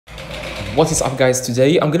What is up, guys?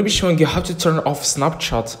 Today I'm gonna be showing you how to turn off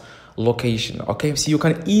Snapchat location. Okay, so you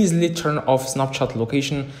can easily turn off Snapchat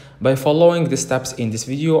location by following the steps in this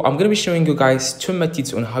video. I'm gonna be showing you guys two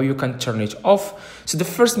methods on how you can turn it off. So the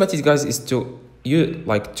first method, guys, is to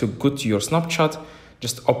go to your Snapchat.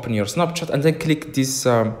 Just open your Snapchat and then click this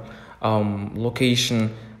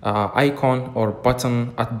location icon or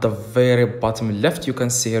button at the very bottom left. You can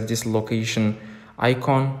see here this location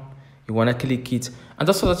icon. You want to click it, and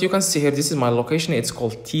that's so that you can see here, this is my location. It's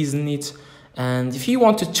called Teasnit. And if you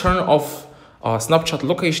want to turn off Snapchat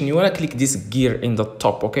location, you want to click this gear in the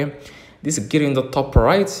top. Okay, this gear in the top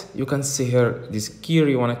right, you can see here this gear.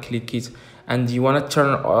 You want to click it and you want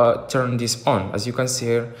to turn this on. As you can see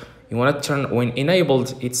here, you want to turn when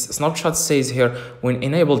enabled. It's Snapchat says here, when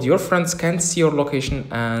enabled, your friends can't see your location,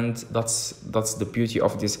 and that's the beauty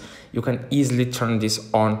of this. You can easily turn this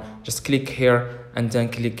on. Just click here and then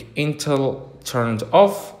click until turned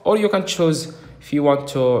off, or you can choose if you want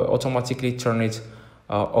to automatically turn it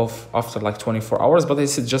off after like 24 hours. But I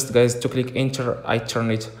suggest, guys, to click enter. I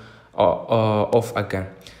turn it off again.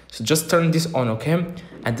 So just turn this on. Okay,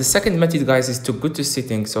 and the second method, guys, is to go to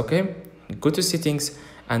settings. Okay, go to settings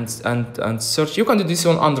and search. You can do this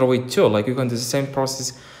on Android too. Like, you can do the same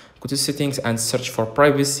process. Go to settings and search for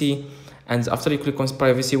privacy, and after you click on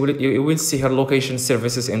privacy, you will see here location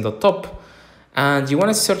services in the top, and you want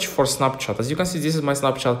to search for Snapchat. As you can see, this is my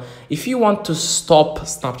Snapchat. If you want to stop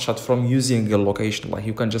Snapchat from using your location, like,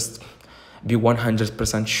 you can just be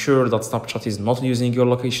 100% sure that Snapchat is not using your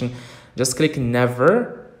location, just click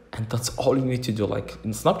never, and that's all you need to do. Like,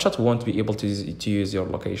 Snapchat won't be able to use your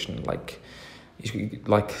location, like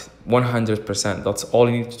 100%. That's all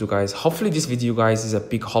you need to do, guys. Hopefully this video, guys, is a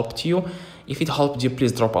big help to you. If it helped you,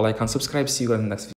 please drop a like and subscribe. See you guys in the next video.